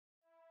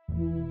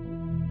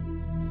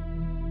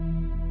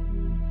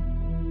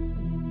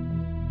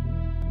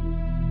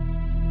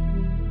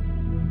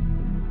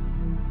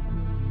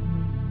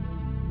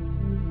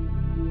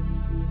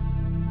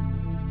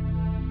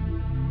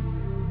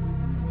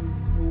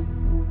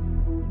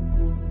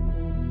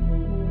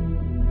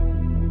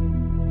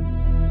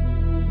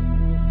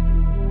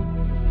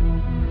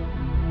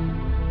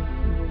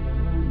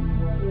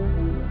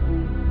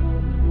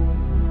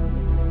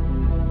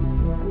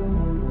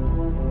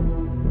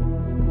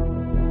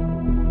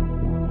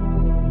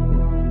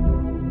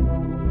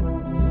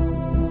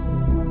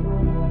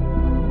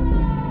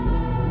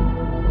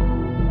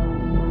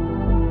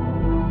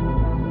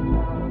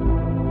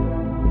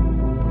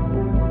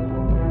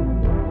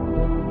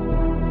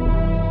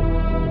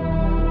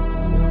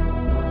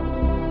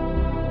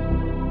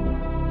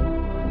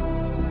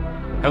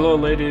Hello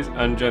ladies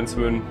and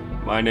gentlemen,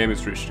 my name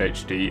is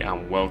RichedHD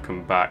and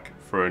welcome back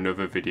for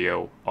another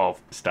video of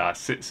Star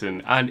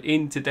Citizen. And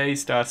in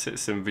today's Star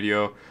Citizen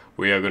video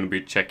we are going to be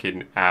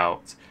checking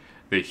out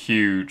the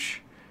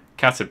huge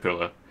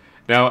caterpillar.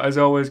 Now as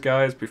always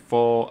guys,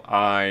 before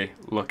I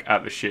look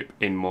at the ship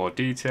in more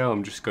detail,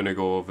 I'm just going to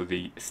go over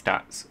the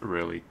stats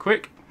really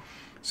quick.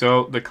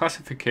 So the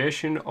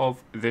classification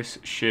of this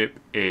ship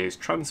is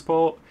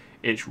transport.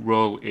 Its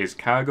role is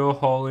cargo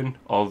hauling,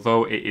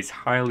 although it is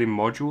highly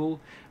modular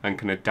and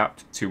can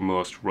adapt to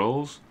most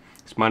roles.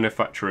 Its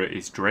manufacturer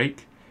is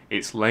Drake.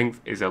 Its length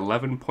is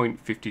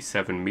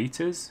 11.57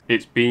 meters.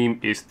 Its beam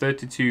is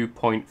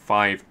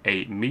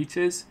 32.58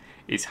 meters.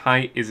 Its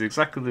height is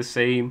exactly the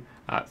same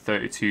at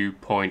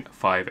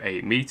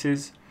 32.58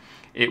 meters.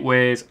 It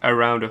weighs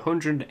around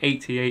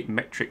 188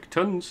 metric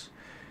tons.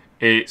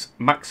 Its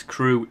max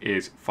crew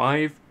is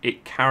 5.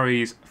 It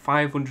carries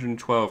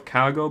 512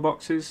 cargo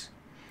boxes.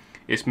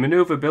 Its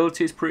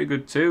maneuverability is pretty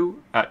good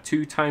too, at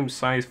 2 times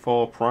size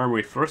 4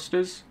 primary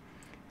thrusters,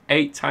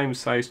 8 times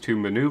size 2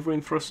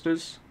 maneuvering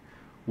thrusters,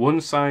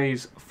 1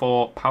 size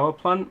 4 power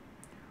plant,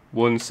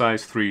 1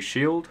 size 3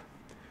 shield,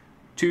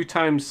 2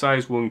 times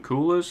size 1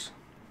 coolers,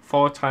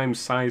 4 times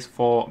size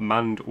 4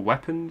 manned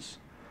weapons,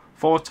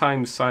 4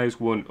 times size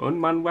 1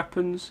 unmanned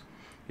weapons.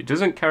 It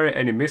doesn't carry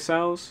any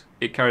missiles.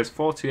 It carries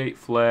 48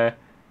 flare,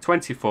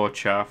 24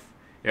 chaff.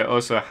 It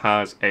also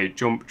has a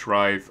jump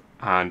drive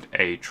and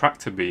a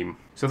tractor beam.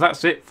 So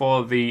that's it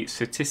for the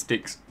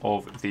statistics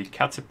of the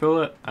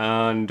caterpillar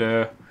and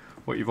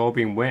what you've all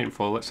been waiting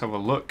for. Let's have a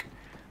look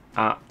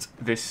at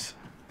this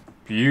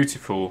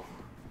beautiful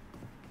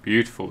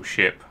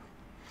ship.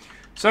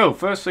 So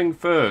first thing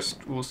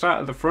first, we'll start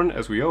at the front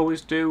as we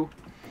always do,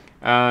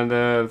 and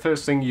the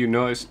first thing you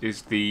notice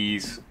is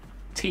these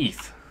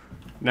teeth.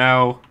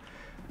 Now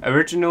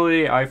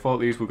originally I thought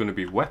these were going to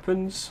be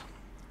weapons,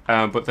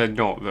 but they're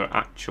not. They're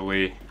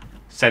actually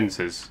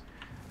sensors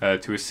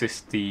to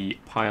assist the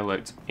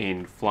pilot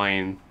in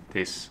flying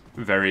this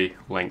very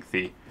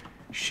lengthy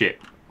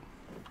ship.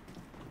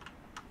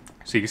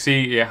 So you can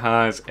see it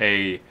has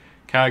a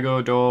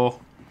cargo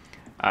door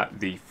at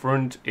the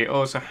front. It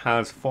also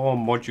has 4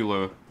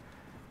 modular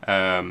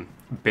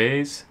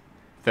bays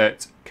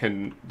that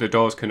the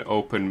doors can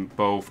open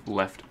both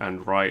left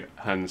and right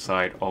hand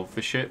side of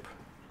the ship,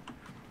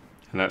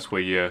 and that's where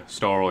you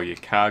store all your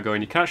cargo.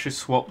 And you can actually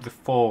swap the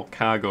 4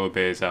 cargo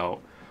bays out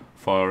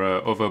for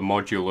other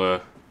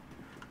modular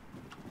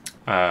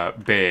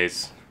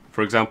bays.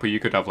 For example, you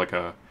could have like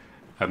a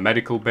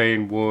medical bay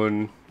in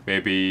one,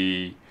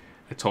 maybe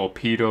a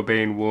torpedo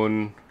bay in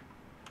one,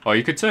 or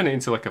you could turn it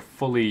into like a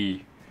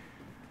fully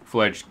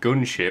fledged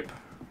gunship.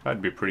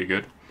 That'd be pretty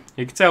good.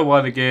 You can tell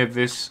why they gave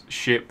this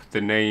ship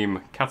the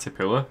name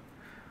Caterpillar,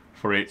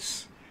 for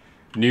its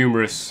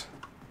numerous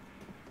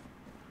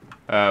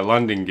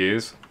landing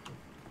gears.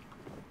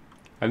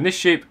 And this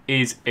ship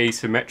is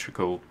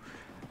asymmetrical.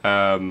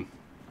 Doesn't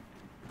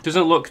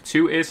look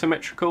too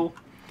asymmetrical,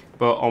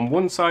 but on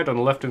one side, on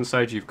the left hand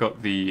side, you've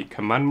got the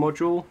command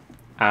module,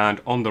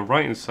 and on the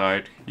right hand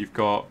side you've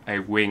got a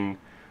wing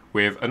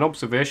with an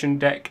observation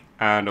deck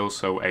and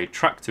also a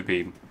tractor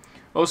beam.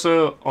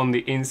 Also on the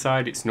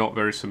inside it's not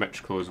very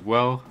symmetrical as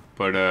well,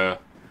 but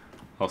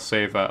I'll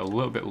save that a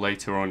little bit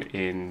later on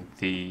in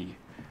the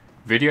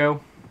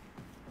video.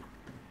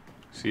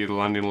 See the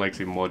landing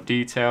legs in more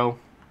detail,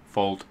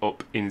 fold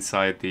up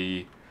inside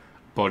the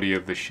body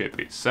of the ship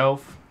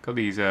itself. Got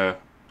these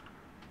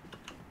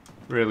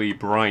really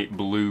bright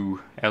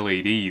blue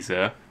LEDs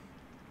there.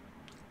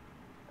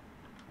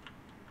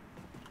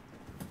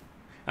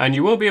 And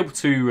you won't be able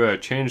to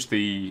change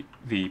the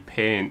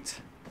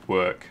paint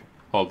work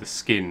or the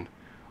skin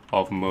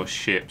of most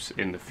ships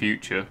in the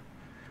future.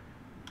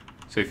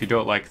 So if you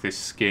don't like this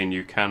skin,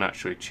 you can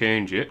actually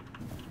change it.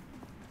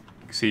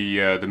 You can see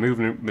the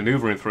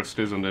maneuvering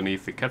thrusters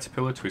underneath the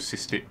caterpillar to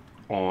assist it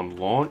on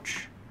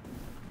launch.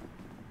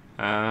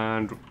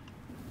 And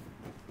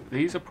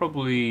these are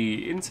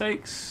probably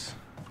intakes,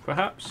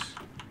 perhaps.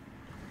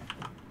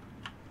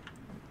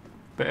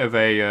 Bit of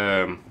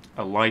a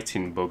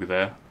lighting bug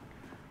there,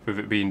 with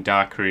it being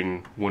darker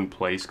in one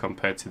place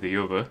compared to the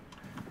other.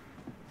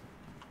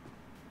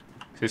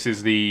 This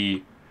is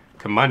the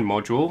command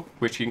module,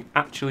 which you can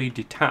actually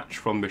detach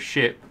from the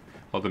ship,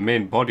 or the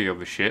main body of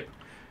the ship,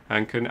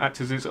 and can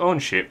act as its own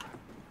ship.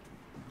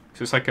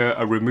 So it's like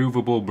a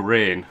removable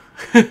brain.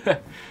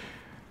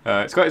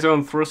 It's got its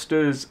own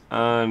thrusters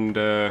and,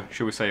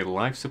 shall we say,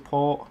 life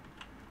support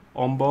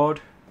on board,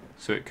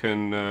 so it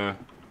can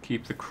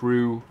keep the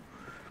crew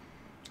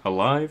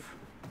alive.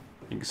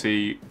 You can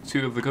see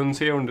two of the guns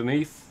here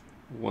underneath,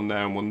 one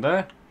there and one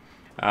there,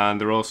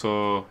 and there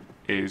also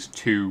is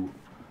two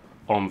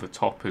on the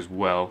top as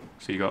well.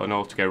 So you got an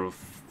altogether of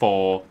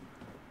 4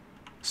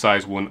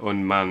 size 1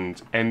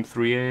 unmanned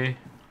M3A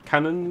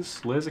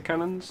cannons, laser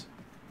cannons.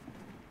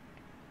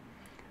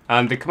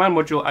 And the command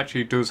module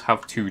actually does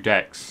have 2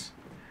 decks.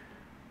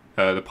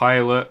 The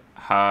pilot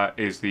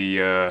is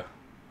the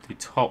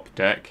top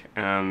deck,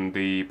 and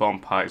the bottom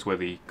part is where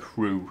the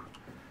crew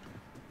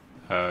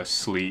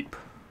sleep.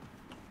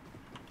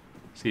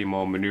 See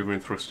more maneuvering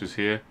thrusters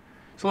here.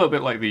 It's a little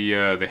bit like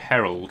the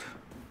Herald.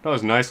 Not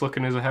as nice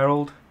looking as a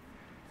Herald,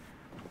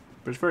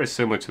 but it's very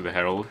similar to the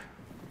Herald.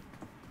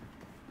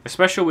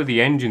 Especially with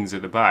the engines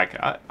at the back.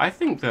 I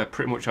think they're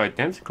pretty much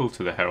identical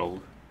to the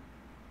Herald.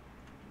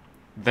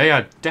 They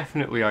are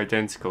definitely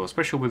identical,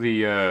 especially with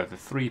the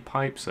 3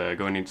 pipes there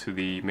going into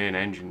the main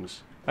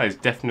engines. That is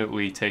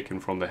definitely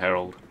taken from the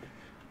Herald.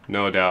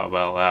 No doubt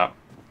about that.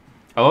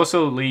 I'll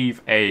also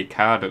leave a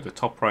card at the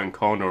top right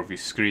corner of your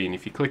screen.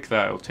 If you click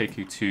that, it'll take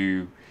you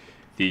to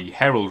the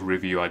Herald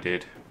review I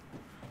did.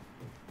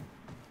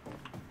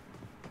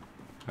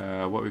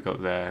 What we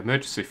got there?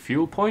 Emergency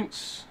fuel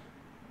points.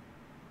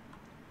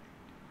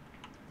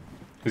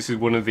 This is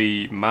one of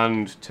the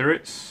manned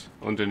turrets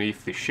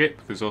underneath the ship.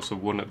 There's also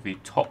one at the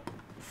top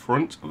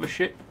front of the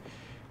ship.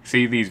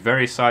 See these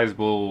very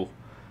sizable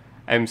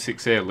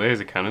M6A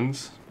laser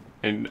cannons.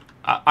 And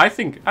I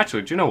think,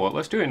 actually, do you know what?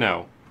 Let's do it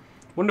now.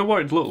 Wonder what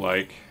it'd look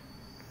like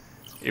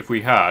if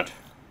we had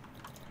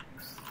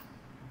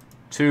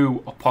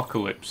 2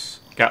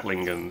 Apocalypse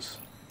Gatling guns.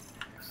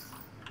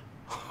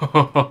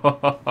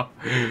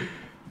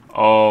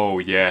 Oh,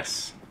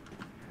 yes.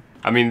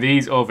 I mean,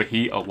 these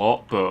overheat a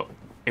lot, but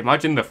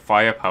imagine the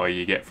firepower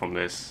you get from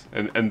this,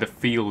 and the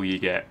feel you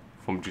get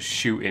from just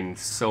shooting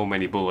so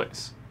many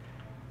bullets.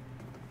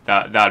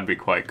 That'd be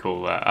quite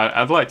cool.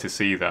 I'd like to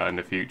see that in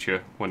the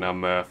future when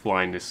I'm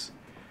flying this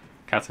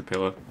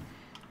caterpillar.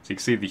 So you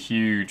can see the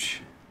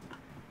huge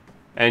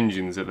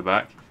engines at the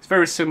back. It's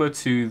very similar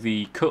to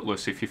the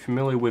Cutlass. If you're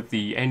familiar with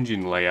the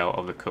engine layout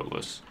of the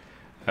Cutlass,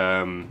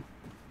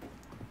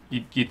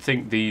 you'd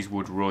think these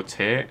would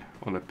rotate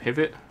on a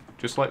pivot,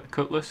 just like the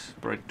Cutlass,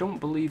 but I don't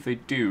believe they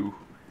do.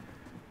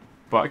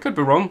 But I could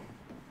be wrong.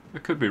 I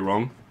could be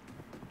wrong.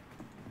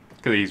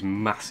 Look at these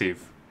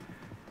massive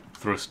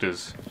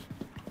thrusters.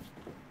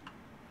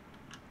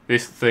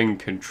 This thing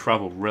can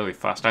travel really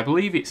fast. I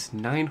believe it's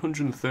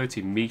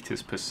 930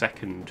 meters per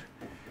second.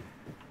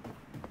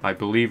 I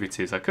believe it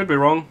is. I could be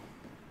wrong,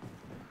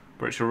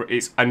 but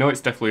I know it's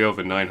definitely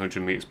over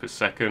 900 meters per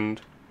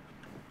second.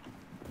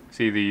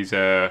 See these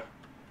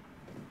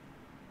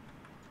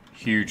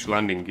huge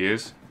landing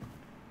gears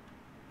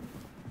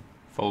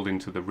fold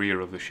into the rear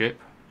of the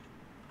ship.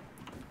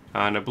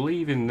 And I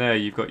believe in there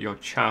you've got your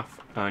chaff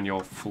and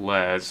your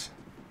flares,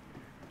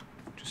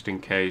 just in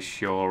case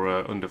you're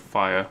under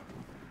fire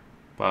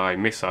by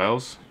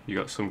missiles. You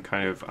got some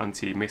kind of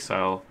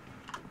anti-missile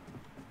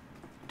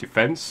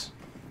defense.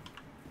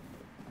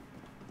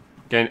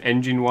 Again,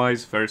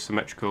 engine-wise, very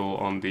symmetrical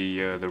on the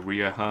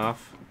rear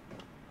half,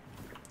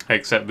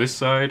 except this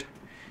side.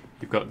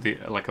 You've got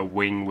like a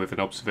wing with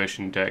an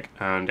observation deck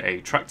and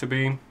a tractor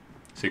beam,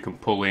 so you can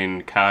pull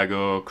in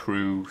cargo,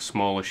 crew,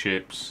 smaller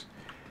ships,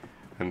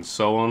 and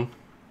so on.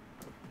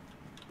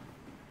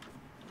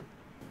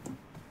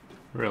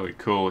 Really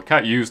cool. I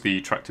can't use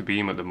the tractor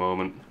beam at the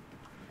moment.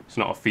 It's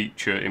not a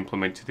feature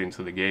implemented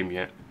into the game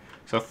yet.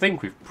 So I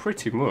think we've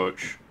pretty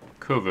much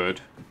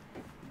covered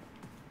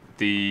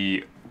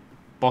the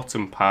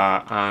bottom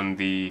part and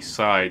the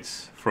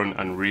sides, front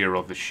and rear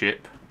of the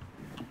ship.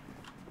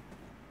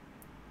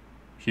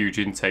 Huge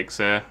intakes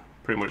there.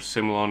 Pretty much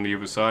similar on the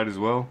other side as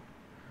well.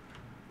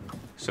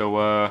 So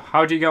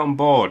how do you get on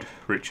board,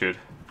 Richard?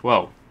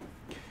 Well,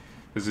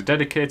 there's a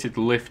dedicated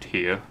lift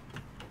here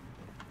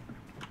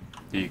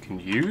that you can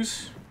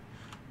use.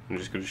 I'm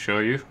just going to show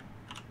you.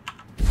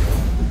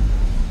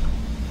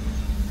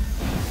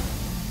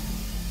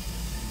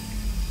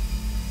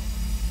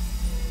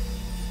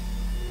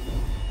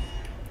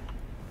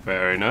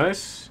 Very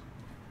nice.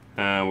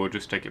 And we'll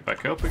just take it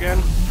back up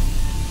again.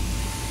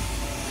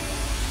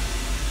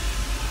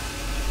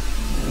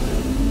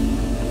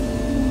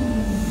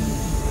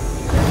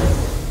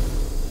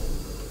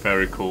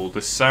 Very cool.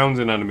 The sounds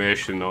and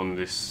animation on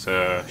this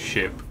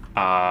ship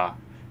are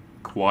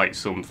quite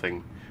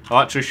something.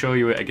 I'll actually show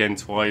you it again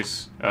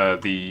twice.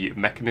 The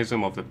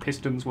mechanism of the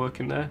pistons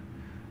working there.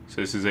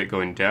 So this is it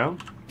going down.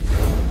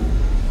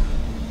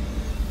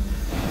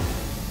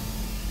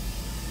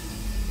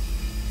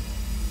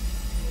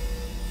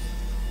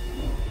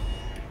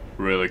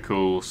 Really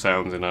cool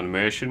sounds and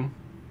animation.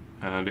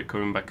 And it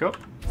coming back up.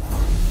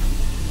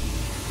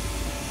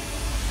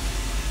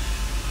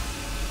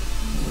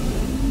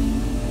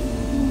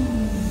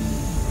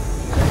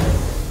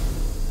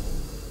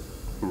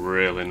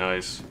 really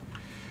nice.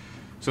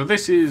 So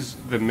this is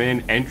the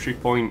main entry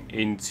point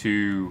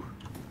into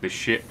the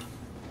ship.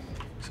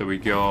 So we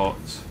got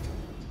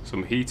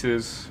some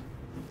heaters,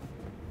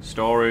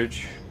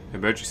 storage,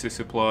 emergency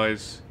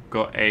supplies,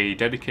 got a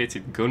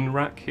dedicated gun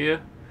rack here.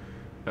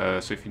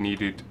 So if you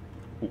needed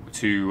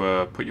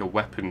to put your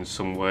weapons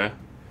somewhere,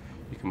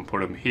 you can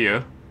put them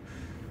here.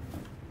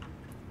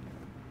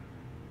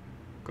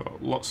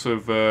 Got lots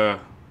of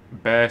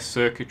bare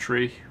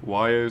circuitry,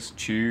 wires,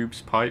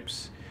 tubes,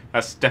 pipes.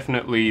 That's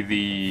definitely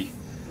the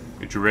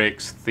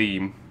Drake's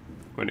theme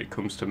when it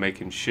comes to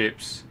making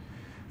ships.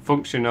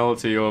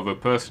 Functionality over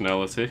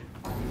personality,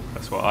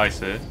 that's what I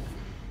say.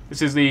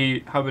 This is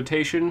the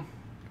habitation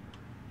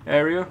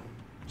area.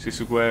 So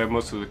this is where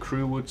most of the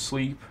crew would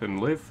sleep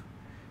and live.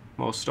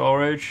 More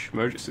storage,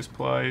 emergency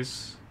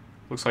supplies.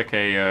 Looks like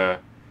a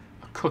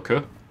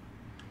cooker.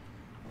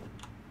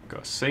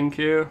 Got a sink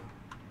here.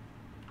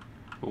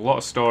 A lot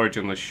of storage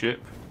on this ship.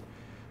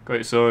 Got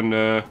its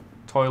own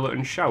toilet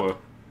and shower.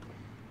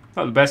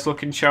 Not the best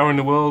looking shower in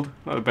the world,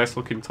 not the best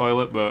looking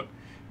toilet, but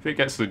if it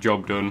gets the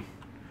job done,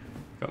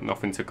 got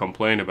nothing to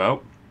complain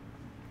about.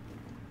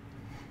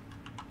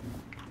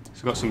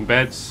 So got some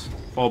beds,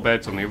 4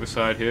 beds on the other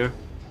side here,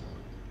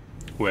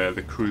 where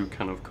the crew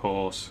can of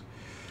course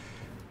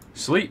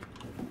sleep.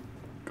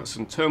 Got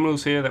some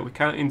terminals here that we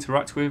can't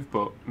interact with,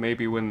 but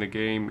maybe when the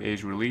game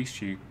is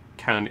released you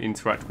can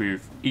interact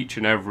with each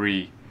and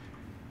every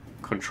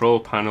control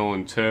panel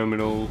and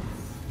terminal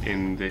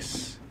in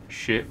this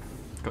ship.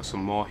 Got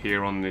some more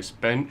here on this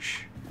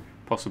bench,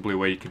 possibly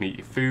where you can eat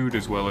your food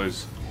as well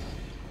as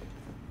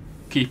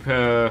keep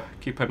an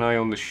eye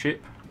on the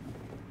ship.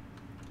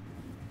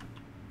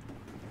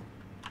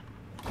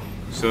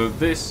 So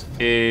this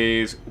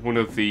is one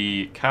of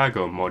the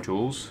cargo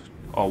modules,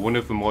 or one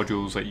of the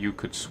modules that you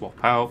could swap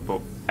out,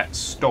 but at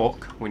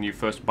stock when you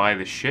first buy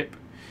the ship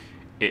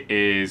it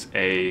is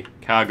a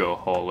cargo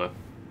hauler.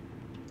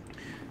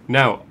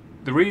 Now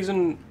the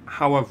reason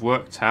how I've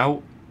worked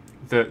out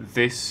that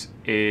this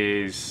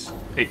is,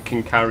 it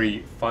can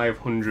carry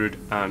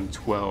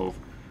 512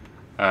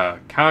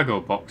 cargo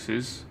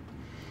boxes,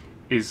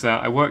 is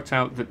that I worked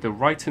out that the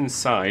right hand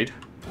side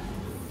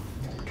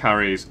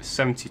carries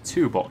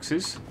 72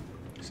 boxes.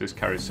 So this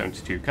carries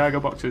 72 cargo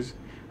boxes,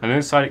 and the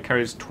other side it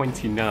carries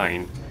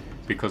 29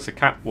 because the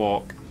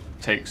catwalk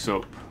takes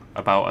up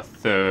about a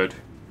third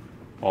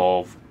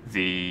of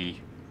the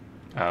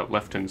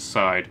left hand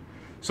side.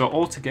 So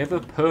altogether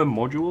per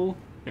module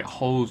it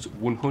holds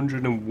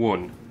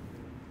 101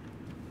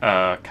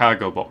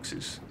 cargo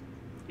boxes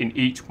in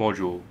each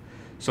module.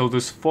 So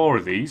there's 4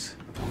 of these.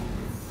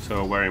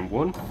 So we're in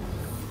 1.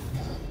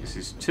 This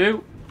is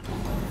 2.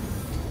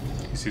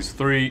 This is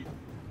 3.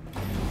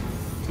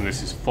 And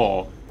this is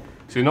 4.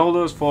 So in all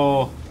those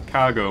 4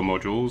 cargo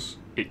modules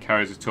it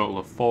carries a total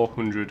of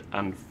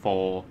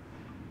 404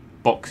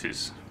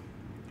 boxes.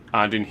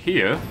 And in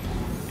here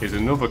is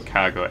another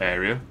cargo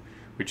area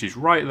which is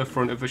right at the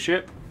front of the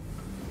ship.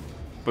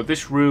 But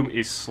this room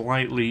is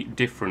slightly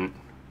different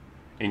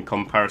in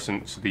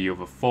comparison to the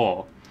other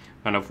 4.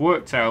 And I've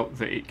worked out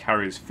that it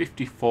carries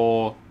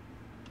 54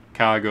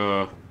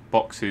 cargo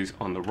boxes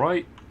on the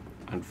right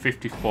and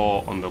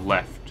 54 on the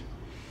left.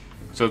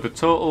 So the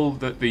total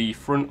that the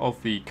front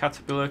of the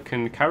Caterpillar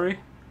can carry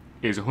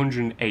is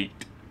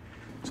 108.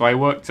 So I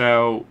worked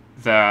out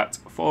that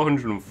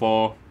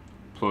 404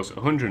 plus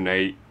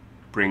 108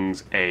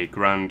 brings a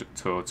grand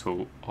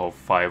total of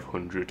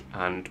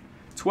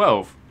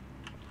 512.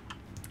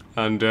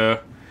 And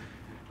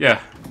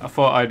yeah, I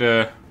thought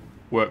I'd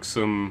work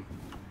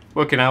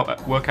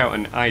out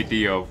an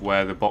idea of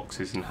where the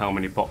boxes and how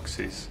many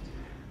boxes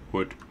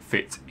would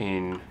fit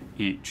in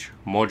each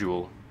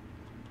module.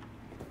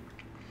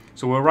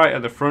 So we're right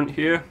at the front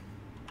here.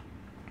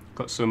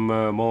 Got some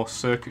more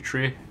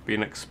circuitry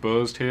being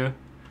exposed here.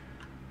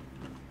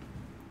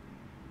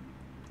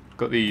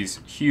 Got these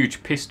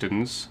huge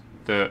pistons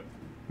that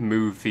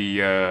move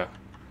the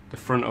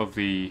front of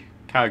the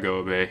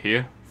cargo bay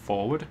here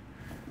forward.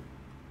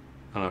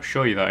 And I'll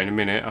show you that in a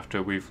minute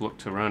after we've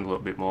looked around a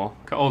little bit more.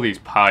 Look at all these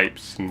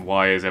pipes and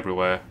wires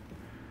everywhere.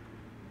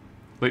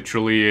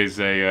 Literally is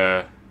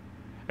a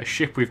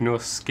ship with no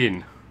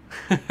skin.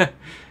 So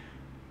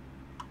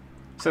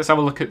let's have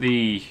a look at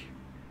the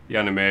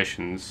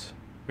animations.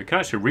 We can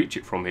actually reach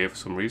it from here for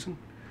some reason.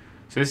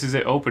 So this is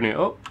it, open it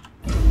up.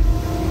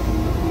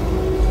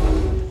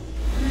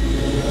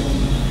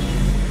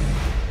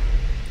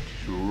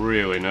 It's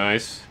really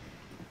nice.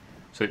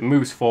 So it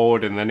moves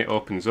forward and then it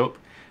opens up.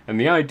 And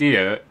the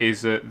idea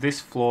is that this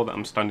floor that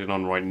I'm standing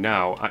on right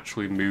now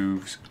actually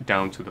moves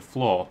down to the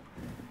floor.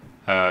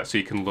 So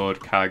you can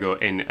load cargo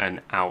in and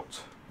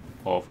out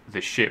of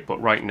the ship,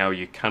 but right now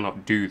you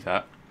cannot do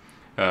that.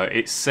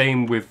 It's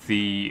same with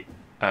the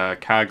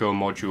cargo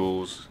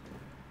modules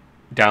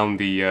down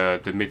the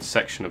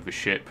midsection of the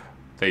ship.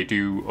 They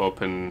do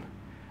open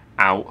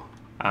out,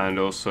 and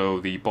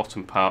also the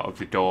bottom part of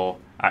the door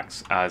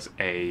acts as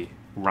a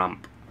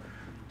ramp.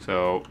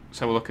 So let's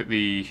have a look at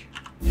the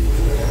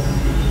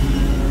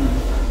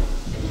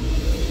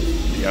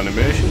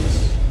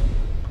animations.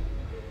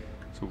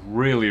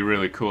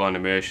 really cool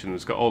animation.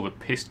 It's got all the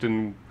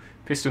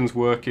pistons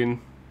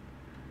working,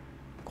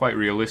 quite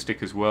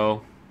realistic as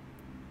well.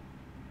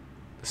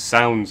 The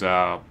sounds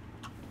are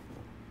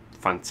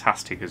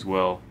fantastic as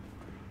well.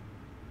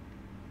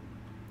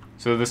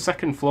 So the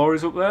second floor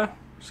is up there,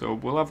 so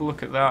we'll have a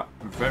look at that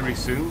very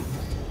soon.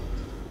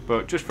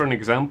 But just for an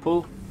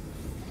example,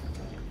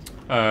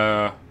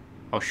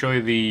 I'll show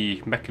you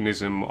the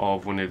mechanism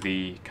of one of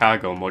the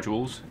cargo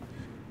modules.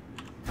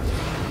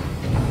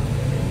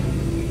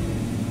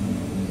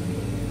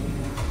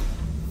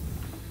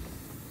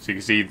 So you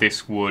can see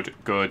this would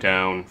go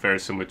down very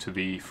similar to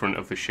the front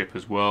of the ship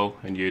as well,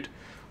 and you'd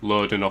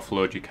load and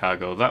offload your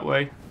cargo that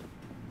way.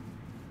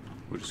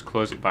 We'll just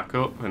close it back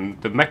up,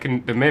 and the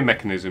main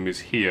mechanism is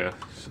here,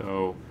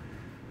 so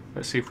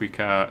let's see if we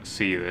can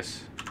see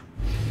this.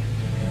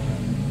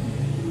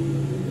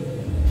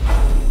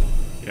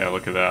 Yeah,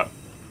 look at that.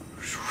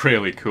 It's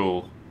really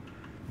cool.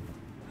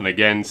 And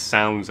again,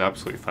 sounds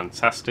absolutely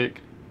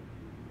fantastic.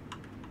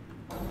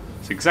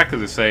 It's exactly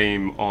the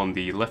same on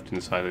the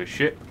left-hand side of the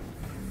ship.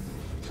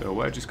 So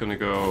we're just going to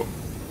go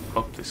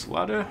up this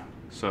ladder.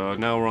 So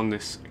now we're on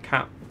this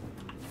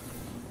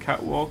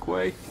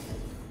catwalkway.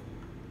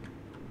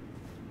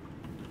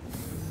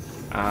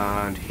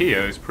 And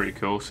here is pretty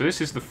cool. So this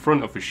is the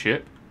front of the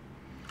ship.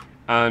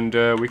 And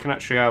we can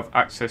actually have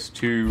access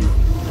to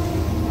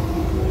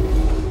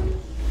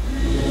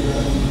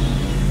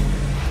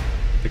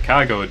the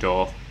cargo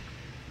door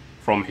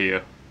from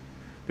here.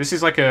 This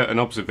is like an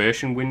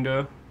observation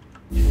window.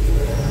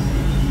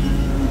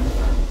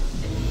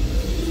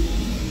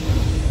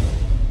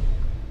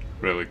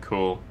 Really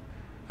cool.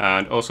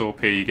 And also up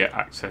here you get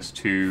access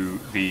to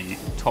the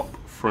top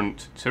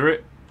front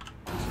turret.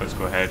 So let's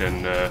go ahead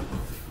and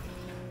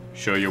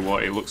show you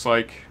what it looks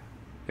like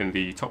in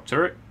the top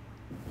turret.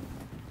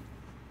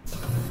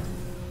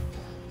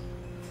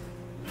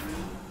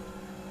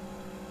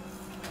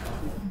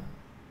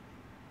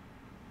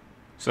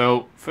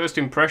 So first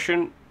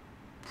impression,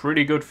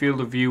 pretty good field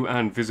of view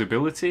and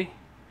visibility.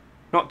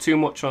 Not too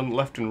much on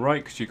left and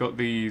right because you've got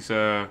these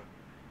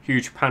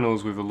huge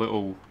panels with a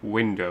little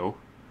window.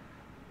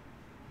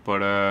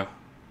 But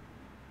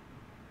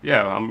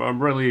yeah,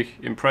 I'm really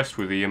impressed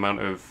with the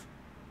amount of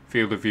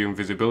field of view and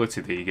visibility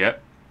that you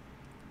get.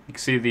 You can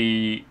see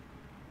the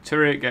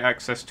turret get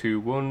access to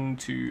 1,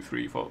 2,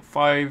 3, 4,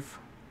 5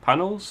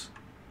 panels.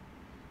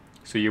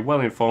 So you're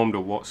well informed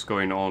of what's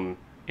going on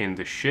in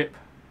the ship.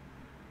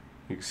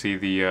 You can see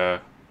the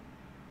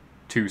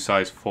 2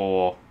 size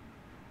 4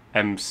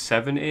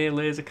 M7A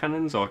laser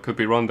cannons, or I could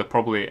be wrong, they're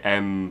probably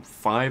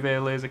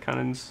M5A laser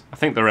cannons. I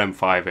think they're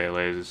M5A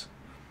lasers.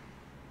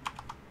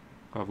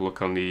 I'll have a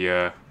look on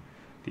the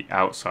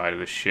outside of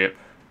the ship.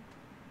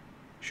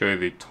 Show you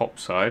the top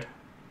side.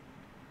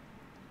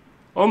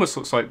 Almost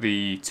looks like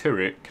the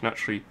turret can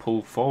actually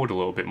pull forward a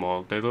little bit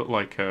more. They look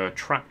like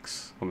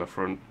tracks on the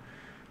front,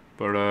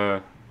 but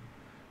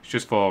it's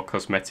just for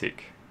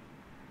cosmetic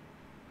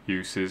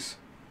uses.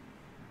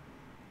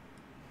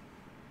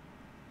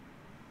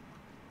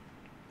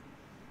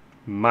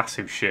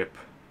 Massive ship.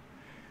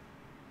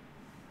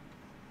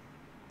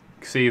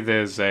 You can see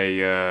there's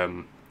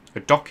a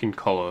docking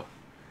collar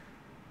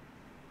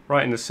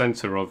right in the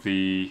center of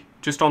the,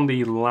 just on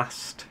the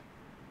last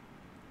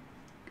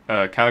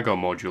cargo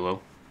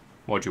module.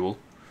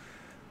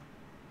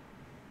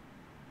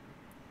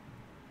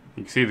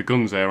 You can see the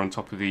guns there on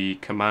top of the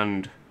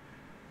command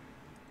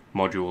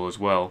module as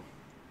well.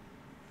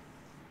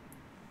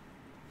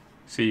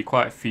 See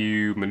quite a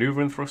few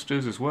maneuvering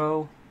thrusters as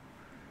well.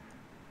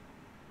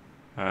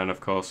 And of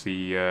course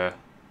the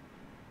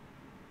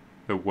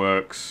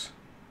works,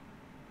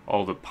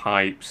 all the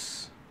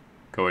pipes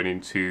going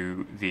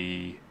into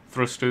the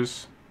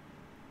thrusters.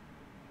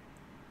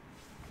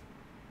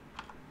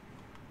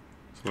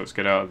 So let's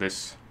get out of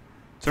this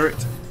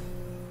turret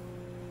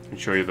and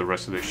show you the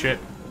rest of the ship.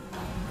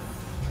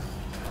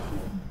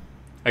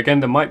 Again,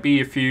 there might be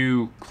a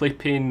few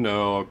clipping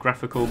or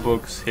graphical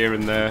bugs here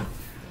and there.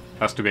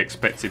 Has to be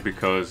expected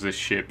because this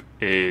ship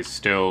is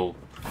still,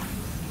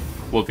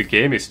 well, the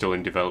game is still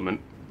in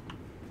development.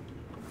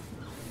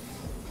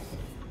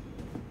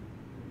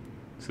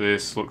 So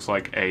this looks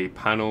like a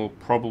panel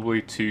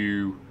probably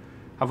to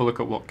have a look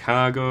at what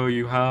cargo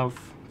you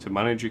have, to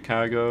manage your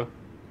cargo.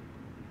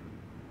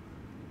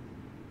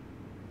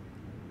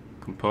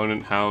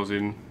 Component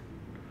housing.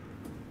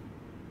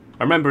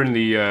 I remember in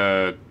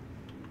the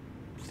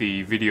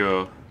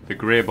video, the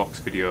grey box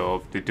video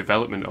of the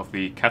development of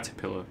the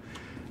Caterpillar,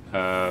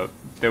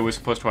 they were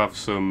supposed to have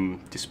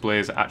some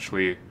displays that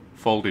actually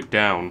folded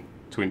down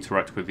to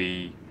interact with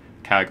the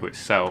cargo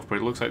itself, but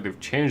it looks like they've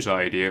changed the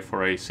idea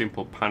for a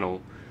simple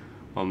panel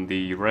on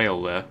the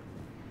rail there.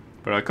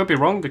 But I could be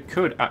wrong, they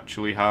could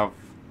actually have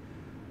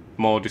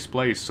more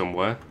displays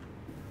somewhere.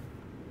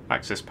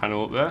 Access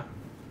panel up there.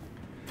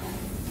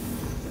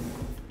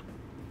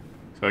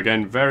 So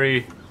again,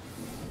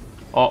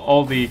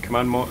 all the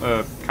command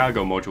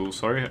cargo modules,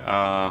 sorry,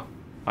 are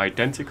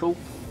identical.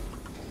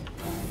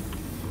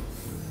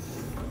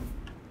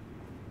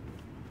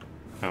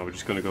 Now we're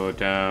just going to go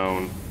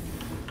down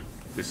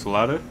this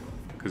ladder,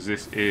 because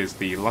this is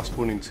the last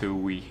one until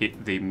we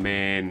hit the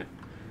main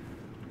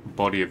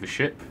body of the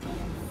ship.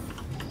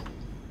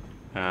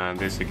 And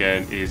this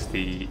again is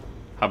the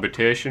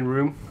habitation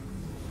room.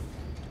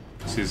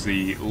 This is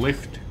the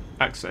lift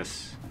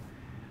access,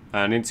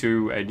 and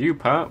into a new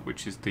part,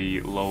 which is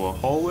the lower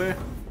hallway.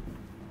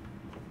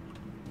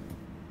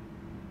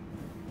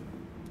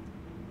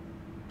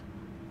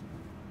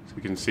 So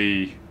you can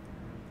see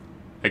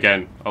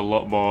again a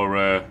lot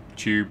more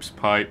tubes,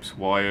 pipes,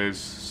 wires,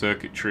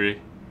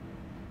 circuitry.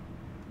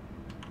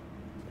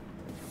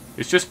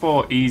 It's just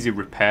for easy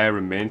repair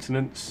and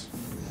maintenance.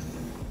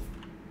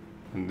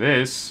 And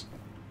this,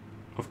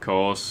 of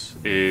course,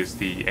 is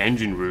the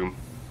engine room.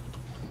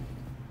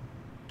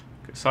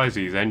 Look at the size of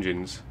these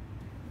engines.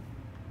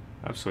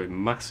 Absolutely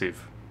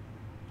massive.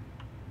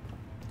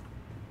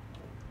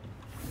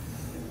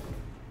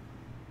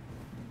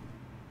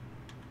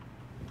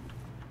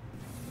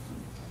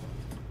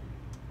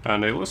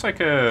 And it looks like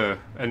an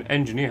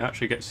engineer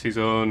actually gets his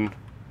own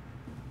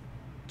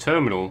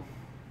terminal.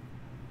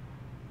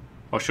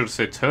 Or should I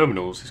say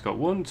terminals? He's got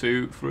 1,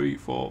 2, 3,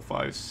 4,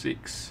 5,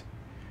 6,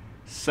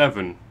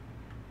 7.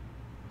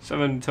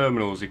 7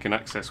 terminals he can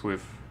access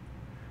with.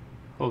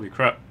 Holy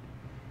crap.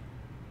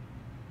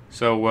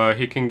 So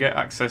he can get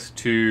access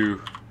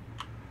to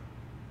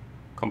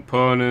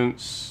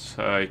components,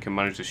 he can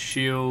manage the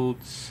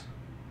shields.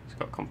 He's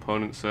got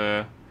components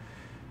there.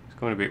 It's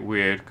going a bit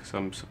weird because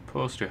I'm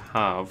supposed to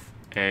have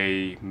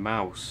a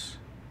mouse,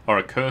 or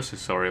a cursor,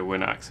 sorry,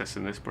 when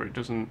accessing this, but it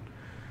doesn't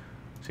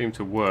seem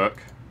to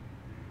work.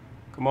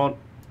 Come on.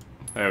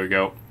 There we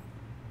go.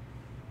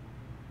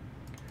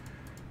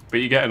 But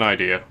you get an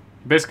idea.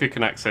 You basically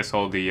can access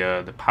all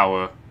the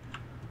power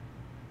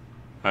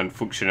and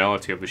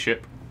functionality of the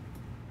ship.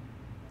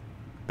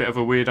 Bit of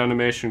a weird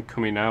animation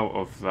coming out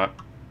of that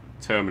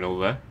terminal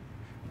there.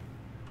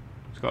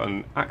 It's got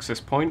an access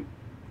point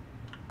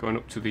going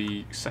up to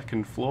the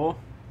 2nd floor.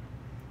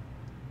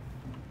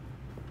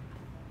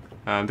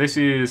 And this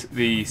is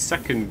the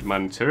 2nd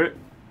man turret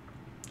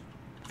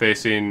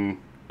facing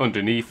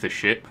underneath the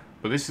ship,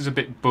 but this is a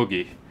bit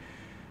buggy.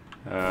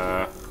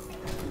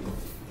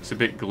 It's a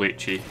bit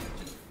glitchy.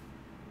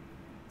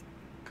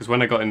 Because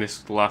when I got in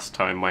this last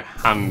time, my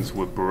hands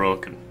were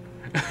broken.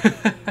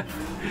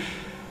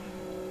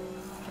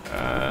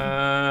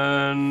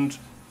 And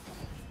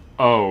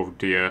oh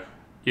dear,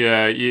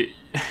 yeah, yeah,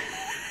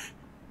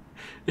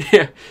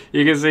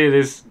 you can see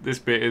this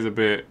bit is a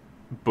bit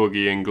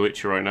buggy and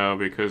glitchy right now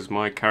because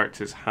my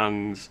character's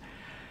hands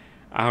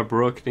are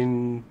broken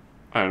in,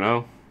 I don't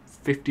know,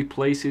 50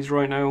 places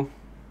right now.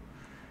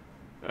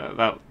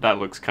 That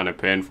looks kind of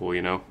painful,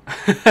 you know.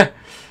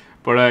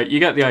 But you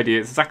get the idea.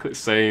 It's exactly the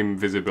same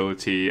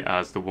visibility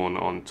as the one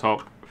on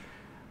top.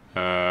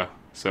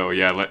 So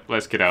yeah,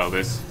 let's get out of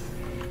this.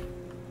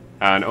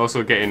 And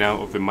also getting out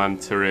of the man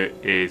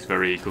turret is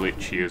very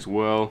glitchy as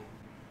well.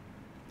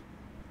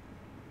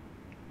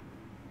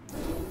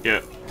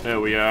 Yeah, there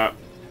we are,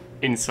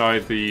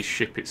 inside the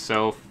ship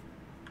itself,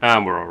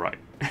 and we're alright.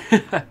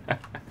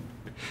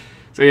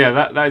 So yeah,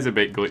 that is a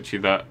bit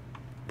glitchy, that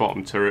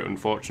bottom turret,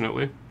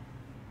 unfortunately.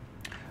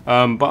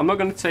 But I'm not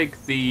going to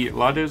take the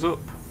ladders up,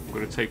 I'm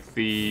going to take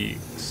the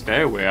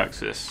stairway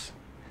access.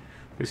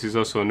 This is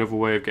also another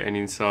way of getting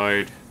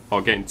inside,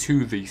 or getting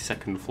to the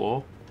 2nd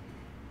floor.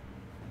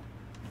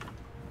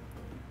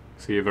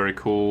 See a very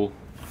cool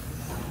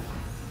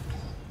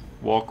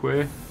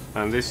walkway,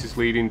 and this is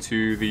leading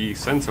to the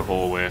center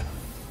hallway.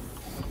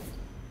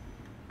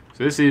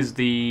 So this is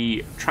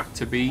the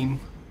tractor beam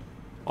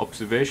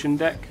observation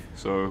deck.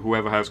 So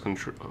whoever's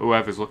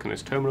looking at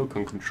this terminal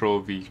can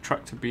control the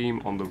tractor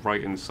beam on the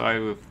right hand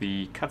side of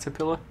the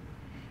caterpillar.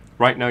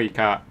 Right now you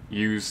can't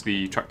use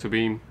the tractor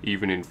beam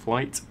even in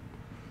flight,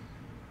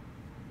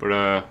 but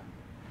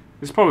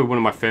this is probably one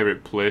of my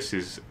favorite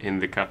places in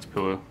the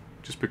caterpillar,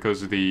 just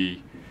because of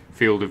the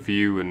field of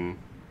view and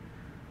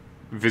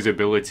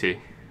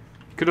visibility.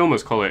 You could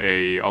almost call it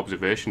a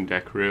observation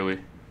deck, really.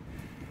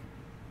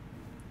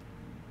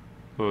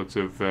 Loads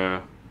of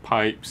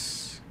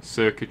pipes,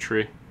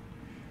 circuitry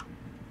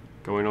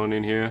going on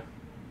in here.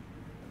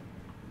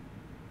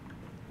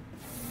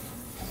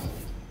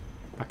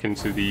 Back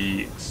into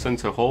the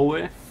center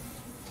hallway.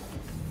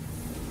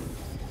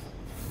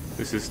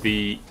 This is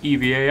the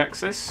EVA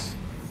access.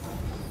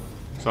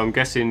 So I'm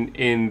guessing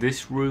in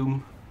this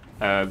room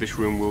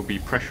will be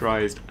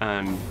pressurized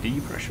and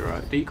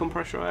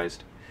decompressurized.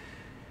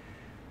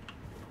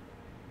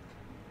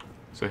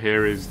 So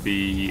here is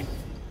the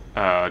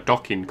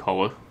docking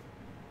collar,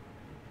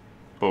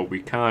 but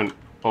we can't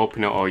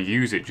open it or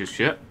use it just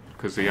yet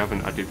because they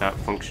haven't added that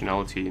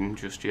functionality in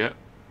just yet.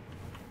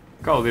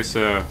 Got all this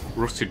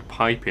rusted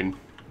piping.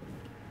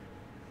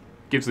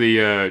 Gives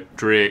the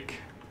Drake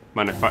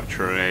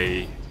manufacturer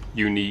a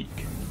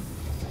unique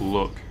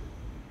look.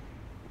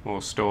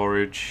 More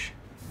storage.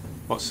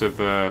 Lots of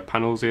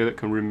panels here that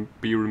can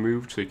be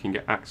removed, so you can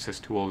get access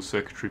to all the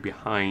circuitry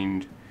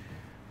behind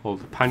all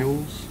the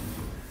panels.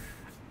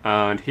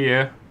 And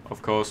here,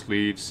 of course,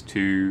 leads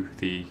to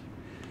the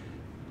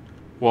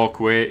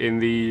walkway in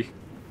the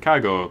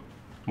cargo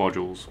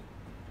modules.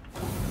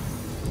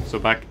 So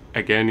back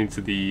again into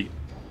the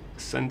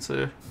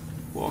center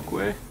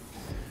walkway,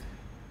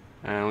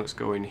 and let's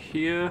go in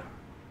here,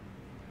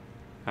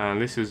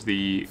 and this is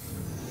the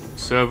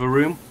server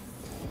room.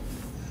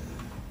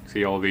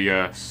 See all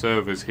the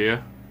servers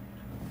here.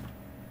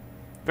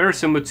 Very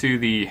similar to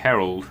the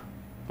Herald,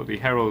 but the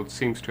Herald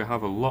seems to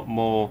have a lot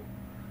more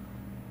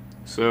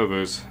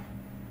servers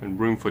and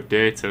room for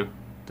data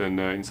than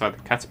inside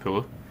the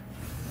Caterpillar.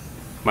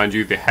 Mind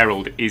you, the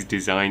Herald is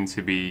designed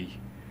to be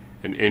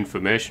an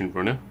information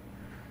runner.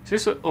 So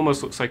this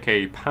almost looks like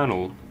a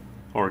panel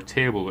or a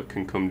table that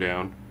can come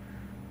down,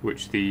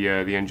 which the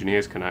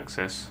engineers can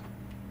access.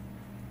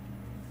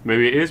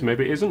 Maybe it is,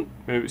 maybe it isn't.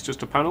 Maybe it's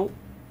just a panel.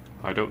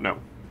 I don't know.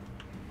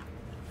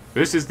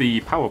 This is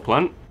the power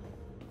plant.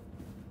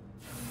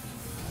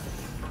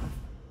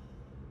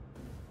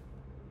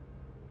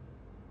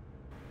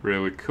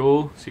 Really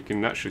cool. So you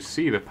can actually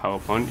see the power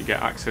plant. You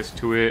get access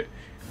to it.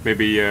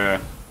 Maybe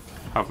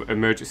have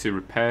emergency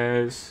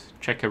repairs.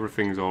 Check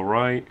everything's all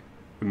right.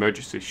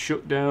 Emergency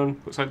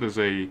shutdown. Looks like there's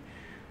a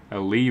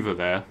lever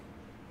there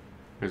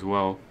as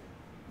well.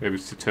 Maybe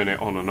it's to turn it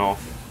on and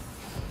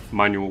off.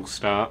 Manual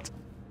start.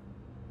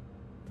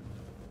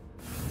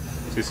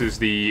 This is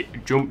the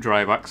jump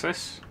drive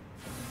access.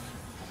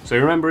 So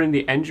remember in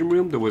the engine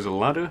room there was a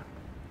ladder,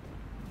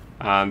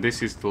 and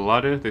this is the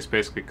ladder. This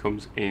basically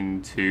comes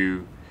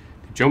into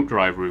the jump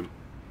drive room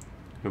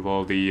with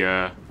all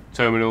the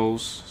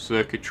terminals,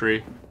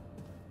 circuitry.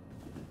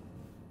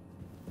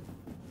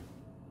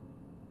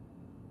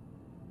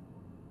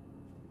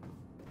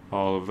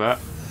 All of that.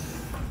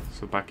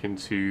 So back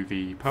into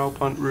the power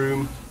plant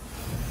room,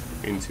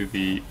 into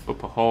the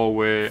upper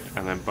hallway,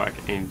 and then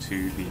back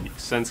into the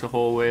sensor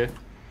hallway,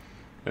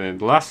 and then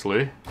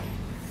lastly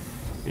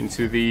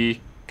into the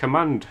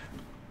command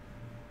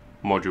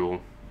module.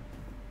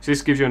 So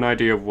this gives you an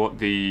idea of what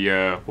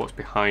the what's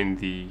behind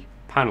the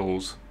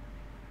panels,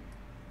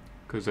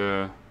 because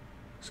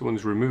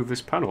someone's removed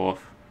this panel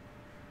off.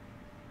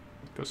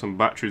 Got some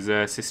batteries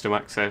there, system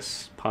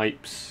access,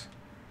 pipes.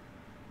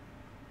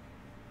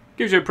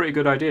 Gives you a pretty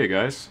good idea,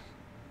 guys.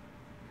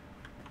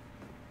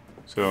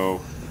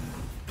 So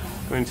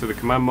go into the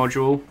command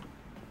module,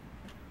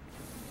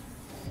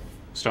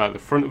 start at the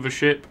front of the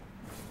ship.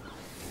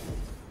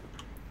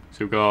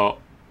 So we've got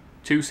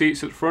 2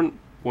 seats at the front,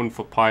 one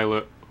for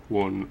pilot,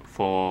 one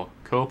for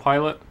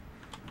co-pilot.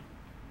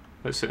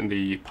 Let's sit in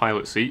the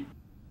pilot seat.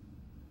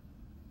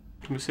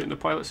 Can we sit in the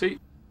pilot seat?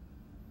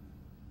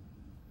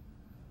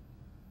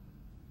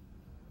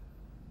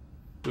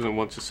 Doesn't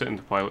want to sit in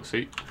the pilot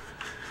seat.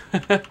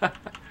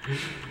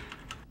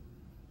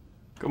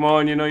 Come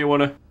on, you know you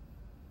wanna.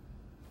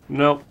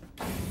 No.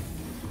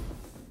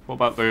 What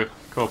about the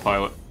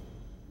co-pilot?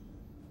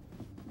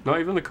 Not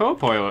even the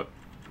co-pilot.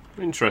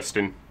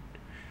 Interesting.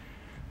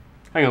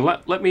 Hang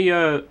on, let me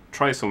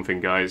try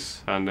something,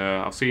 guys, and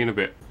I'll see you in a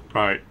bit.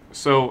 Right,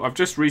 so I've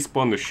just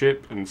respawned the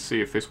ship and see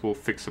if this will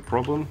fix the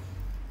problem.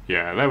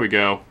 Yeah, there we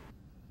go.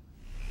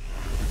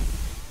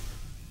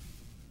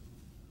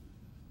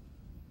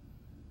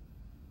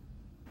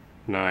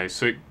 Nice.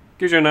 So it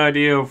gives you an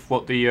idea of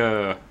what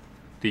the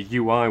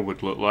UI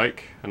would look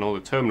like, and all the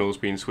terminals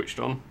being switched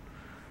on.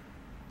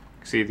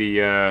 See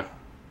the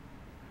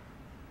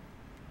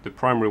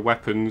primary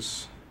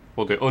weapons,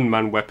 or the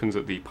unmanned weapons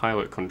at the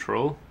pilot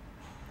control.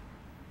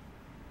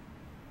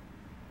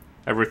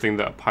 Everything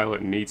that a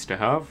pilot needs to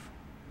have.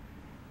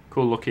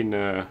 Cool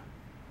looking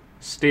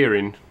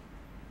steering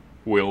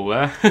wheel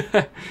there.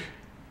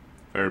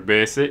 Very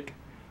basic.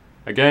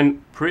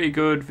 Again, pretty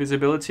good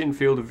visibility and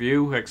field of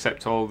view,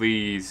 except all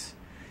these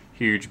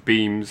huge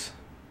beams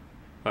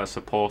that are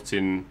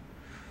supporting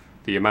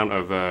the amount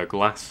of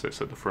glass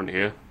that's at the front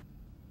here.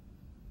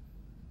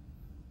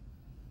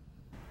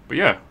 But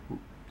yeah,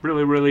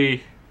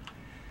 really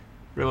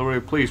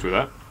pleased with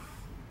that.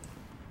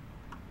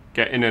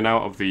 Get in and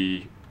out of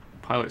the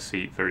pilot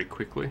seat very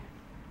quickly.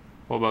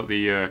 What about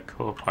the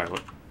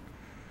co-pilot?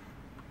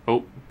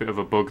 Oh, bit of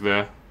a bug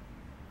there.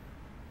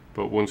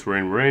 But once we're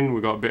in,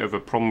 we've got a bit of a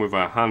problem with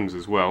our hands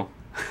as well.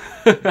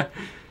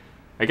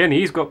 Again,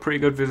 he's got pretty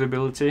good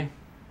visibility.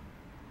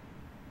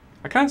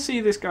 I can't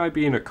see this guy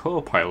being a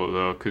co-pilot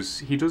though, because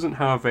he doesn't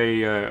have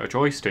a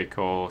joystick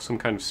or some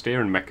kind of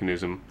steering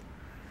mechanism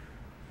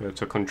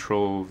to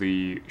control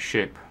the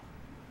ship.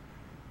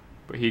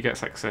 But he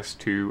gets access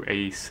to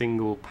a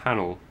single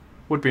panel.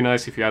 Would be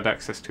nice if you had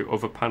access to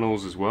other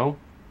panels as well.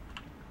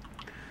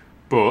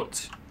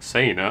 But,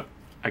 saying that,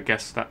 I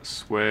guess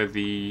that's where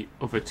the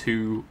other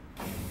 2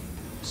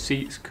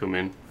 seats come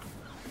in.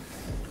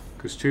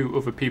 Because 2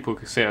 other people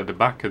can sit at the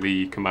back of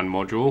the command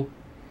module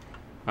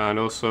and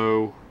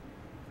also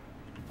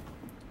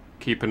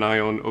keep an eye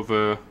on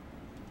other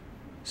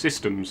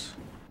systems.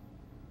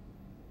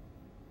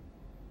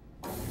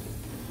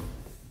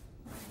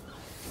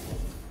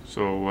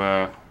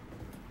 So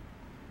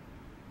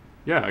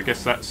yeah, I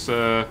guess that's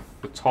the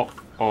top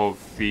of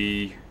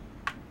the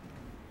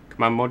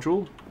command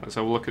module. Let's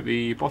have a look at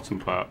the bottom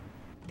part.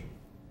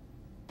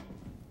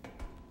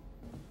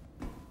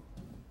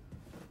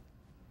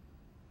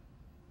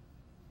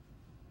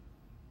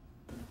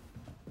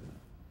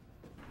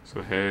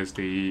 So here's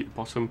the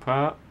bottom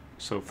part.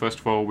 So first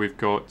of all, we've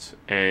got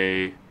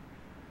a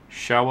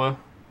shower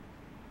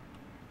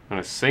and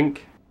a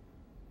sink.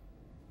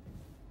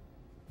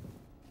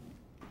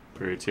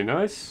 Pretty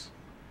nice.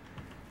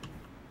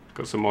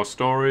 Got some more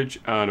storage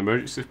and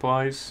emergency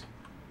supplies.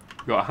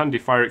 Got a handy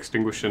fire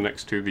extinguisher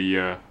next to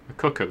the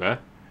cooker there.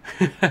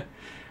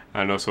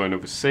 And also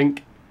another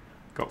sink.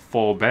 Got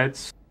 4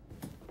 beds.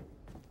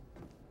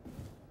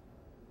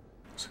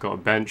 Also got a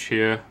bench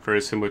here, very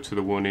similar to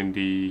the one in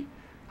the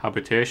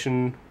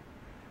habitation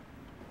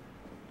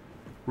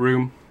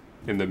room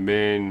in the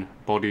main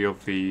body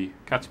of the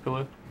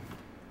caterpillar.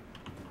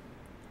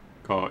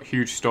 Got a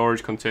huge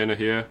storage container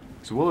here,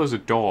 as well as a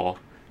door.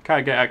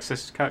 Can't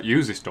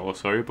use this door,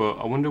 sorry, but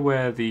I wonder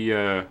where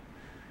the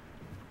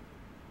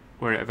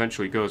where it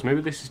eventually goes. Maybe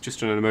this is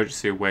just an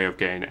emergency way of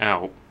getting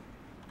out,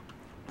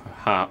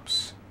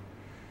 perhaps.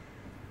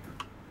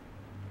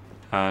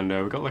 And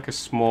we've got like a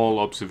small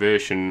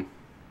observation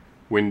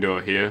window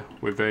here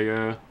with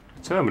a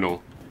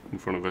terminal in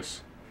front of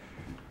us.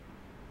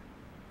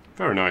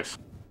 Very nice.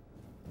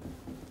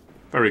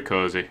 Very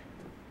cozy.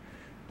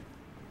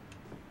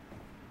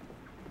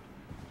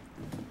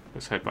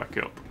 Let's head back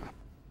up.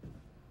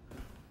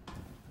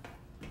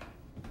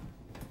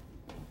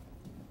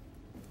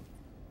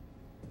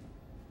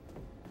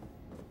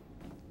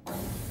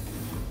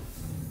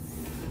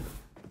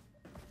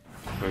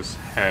 Let's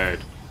head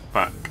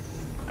back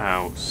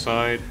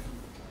outside.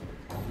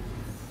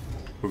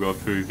 We'll go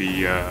through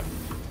the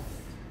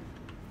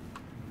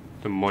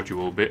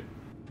module bit.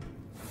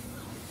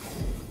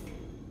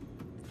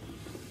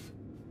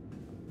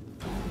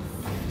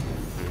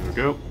 There we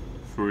go.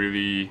 Through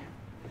the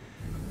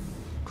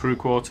crew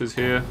quarters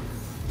here,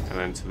 and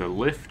then to the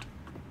lift.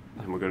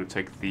 And we're going to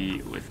take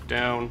the lift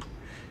down.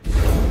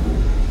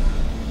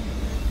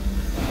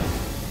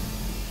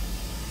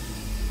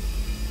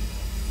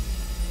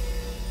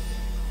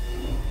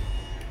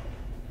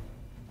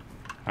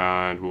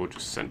 And we'll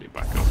just send it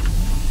back up.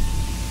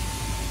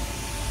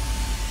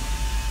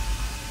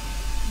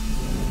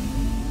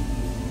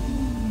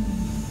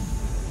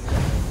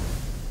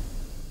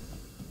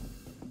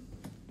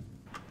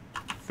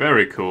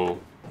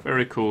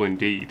 Very cool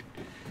indeed.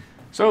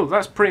 So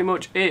that's pretty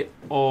much it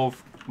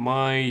of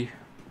my,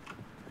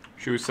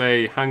 should we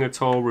say, hangar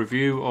tour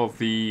review of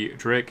the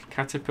Drake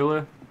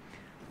Caterpillar.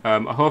 I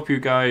hope you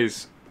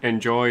guys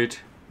enjoyed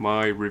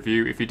my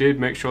review. If you did,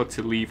 make sure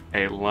to leave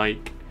a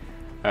like.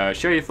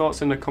 Share your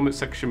thoughts in the comment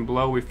section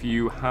below. If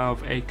you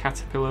have a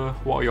Caterpillar,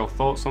 what are your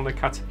thoughts on the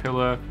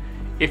Caterpillar?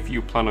 If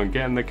you plan on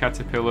getting the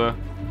Caterpillar,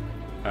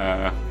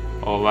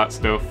 all that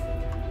stuff.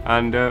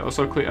 And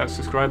also click that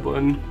subscribe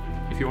button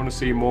if you want to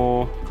see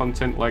more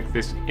content like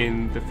this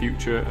in the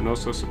future, and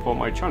also support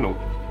my channel.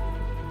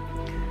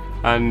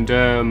 And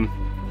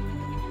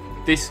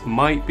this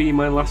might be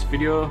my last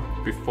video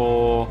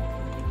before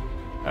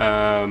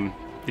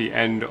the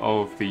end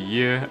of the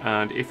year,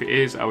 and if it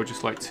is, I would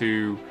just like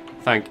to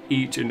thank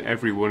each and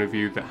every one of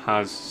you that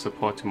has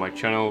supported my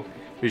channel.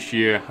 This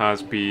year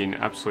has been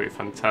absolutely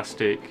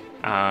fantastic,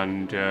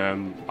 and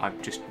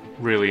I've just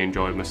really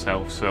enjoyed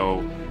myself.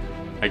 So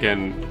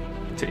again,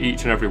 to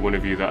each and every one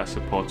of you that has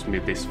supported me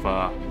this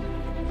far,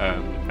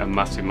 a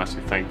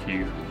massive thank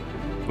you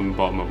from the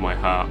bottom of my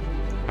heart.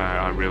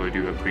 I really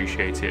do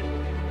appreciate it,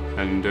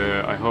 and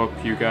I hope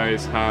you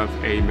guys have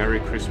a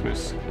Merry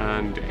Christmas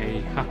and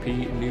a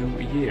Happy New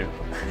Year.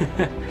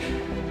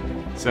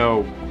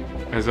 So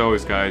as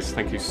always guys,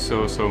 thank you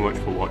so much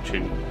for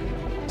watching.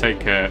 Take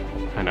care,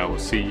 and I will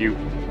see you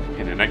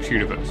in the next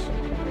universe.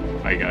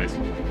 Bye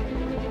guys.